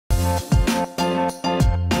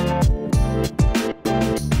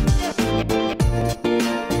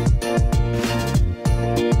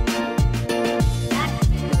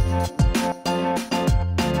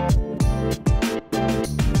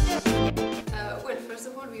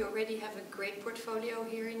we already have a great portfolio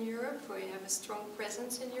here in Europe. We have a strong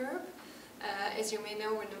presence in Europe. As you may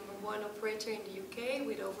know, we're #1 operator in the UK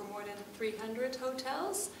with over more than 300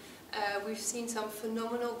 hotels. We've seen some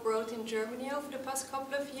phenomenal growth in Germany over the past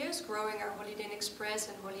couple of years, growing our Holiday Inn Express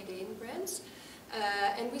and Holiday Inn brands.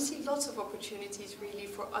 And we see lots of opportunities really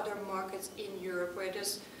for other markets in Europe where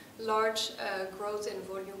there's large growth and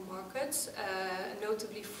volume markets,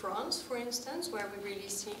 notably France, for instance, where we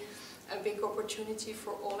really see a big opportunity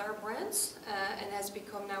for all our brands and has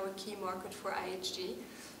become now a key market for IHG.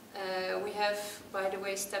 We have, by the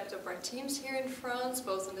way, stepped up our teams here in France,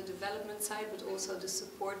 both on the development side but also the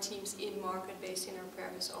support teams in market based in our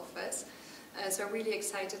Paris office. So really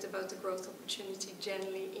excited about the growth opportunity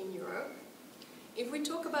generally in Europe. If we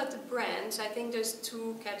talk about the brands, I think there's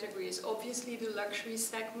two categories. Obviously the luxury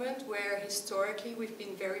segment, where historically we've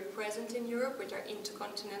been very present in Europe with our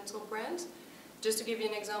Intercontinental brand. Just to give you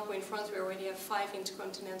an example, in France we already have 5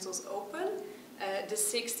 Intercontinentals open. The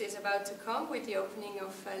 6th is about to come with the opening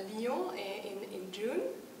of Lyon in June.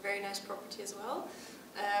 Very nice property as well.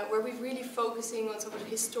 Where we're really focusing on sort of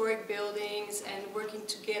historic buildings and working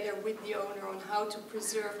together with the owner on how to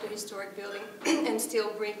preserve the historic building and still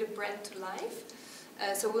bring the brand to life.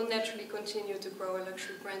 So we'll naturally continue to grow a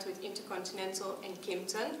luxury brand with Intercontinental and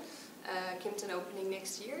Kimpton. Kimpton opening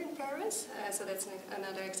next year in Paris, so that's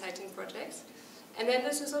another exciting project. And then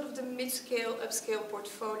there's a sort of the mid-scale, upscale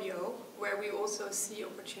portfolio where we also see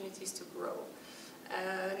opportunities to grow.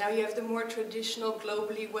 Now you have the more traditional,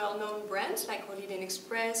 globally well-known brands like Holiday Inn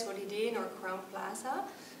Express, Holiday Inn or Crowne Plaza,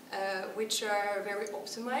 which are very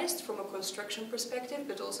optimized from a construction perspective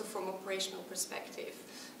but also from operational perspective.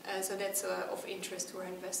 So that's of interest to our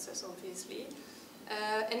investors, obviously.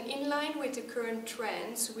 And in line with the current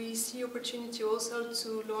trends, we see opportunity also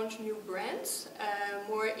to launch new brands,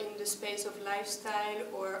 more in the space of lifestyle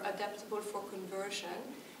or adaptable for conversion.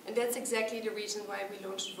 And that's exactly the reason why we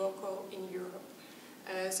launched Voco in Europe.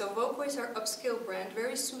 So Voco is our upscale brand,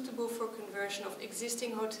 very suitable for conversion of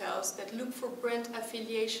existing hotels that look for brand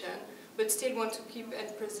affiliation but still want to keep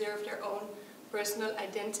and preserve their own personal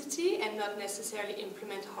identity and not necessarily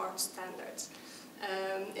implement hard standards.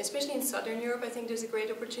 Especially in Southern Europe, I think there's a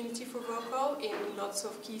great opportunity for Voco in lots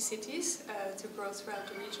of key cities to grow throughout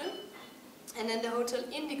the region. And then the Hotel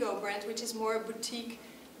Indigo brand, which is more a boutique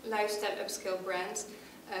lifestyle upscale brand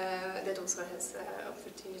that also has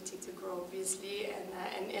opportunity to grow, obviously,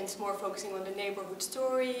 and it's more focusing on the neighborhood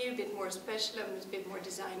story, a bit more special and a bit more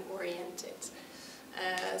design oriented.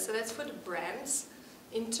 So that's for the brands.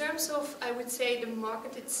 In terms of, I would say, the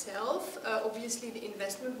market itself, obviously the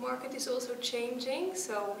investment market is also changing,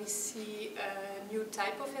 so we see a new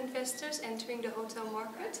type of investors entering the hotel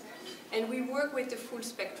market. And we work with the full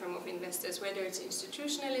spectrum of investors, whether it's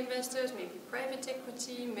institutional investors, maybe private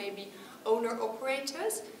equity, maybe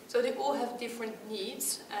owner-operators. So they all have different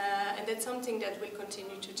needs, and that's something that will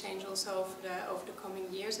continue to change also over the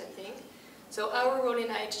coming years, I think. So our role in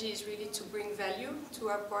IHG is really to bring value to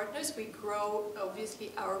our partners. We grow,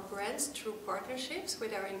 obviously, our brands through partnerships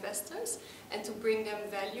with our investors and to bring them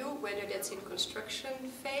value, whether that's in construction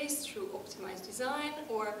phase, through optimized design,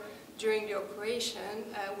 or during the operation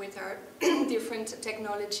with our different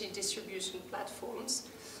technology distribution platforms.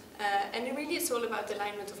 And really it's all about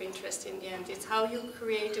alignment of interest in the end. It's how you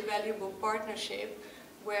create a valuable partnership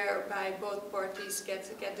whereby both parties get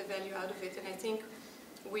the value out of it. And I think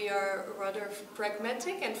we are rather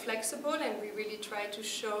pragmatic and flexible, and we really try to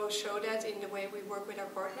show that in the way we work with our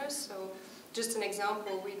partners. So just an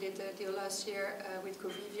example, we did a deal last year with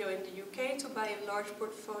Covivio in the UK to buy a large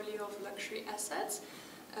portfolio of luxury assets.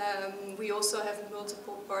 We also have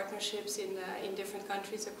multiple partnerships in different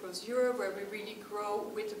countries across Europe where we really grow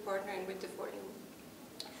with the partner and with the volume.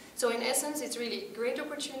 So in essence, it's really a great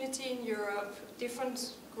opportunity in Europe,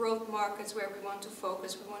 different growth markets where we want to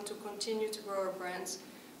focus. We want to continue to grow our brands.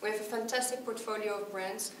 We have a fantastic portfolio of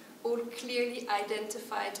brands, all clearly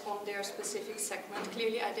identified on their specific segment,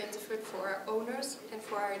 clearly identified for our owners and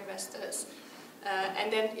for our investors.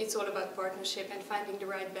 And then it's all about partnership and finding the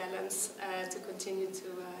right balance to continue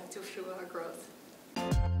to fuel our growth.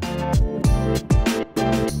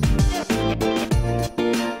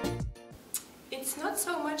 It's not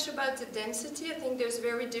so much about the density. I think there's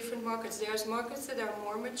very different markets. There's markets that are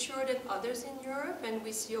more mature than others in Europe, and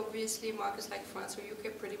we see obviously markets like France or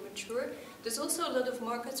UK pretty mature. There's also a lot of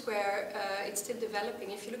markets where it's still developing.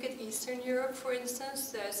 If you look at Eastern Europe, for instance,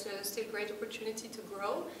 there's still great opportunity to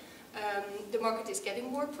grow. The market is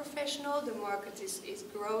getting more professional. The market is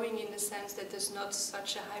growing in the sense that there's not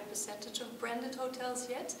such a high percentage of branded hotels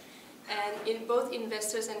yet. And both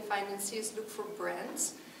investors and financiers look for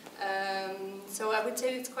brands. So I would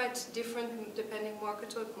say it's quite different depending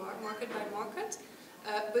market by market.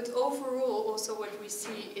 But overall, also what we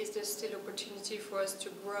see is there's still opportunity for us to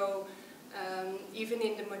grow even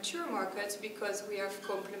in the mature markets, because we have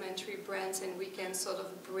complementary brands and we can sort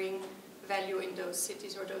of bring value in those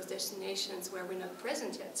cities or those destinations where we're not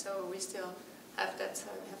present yet. So we still have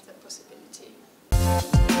that possibility.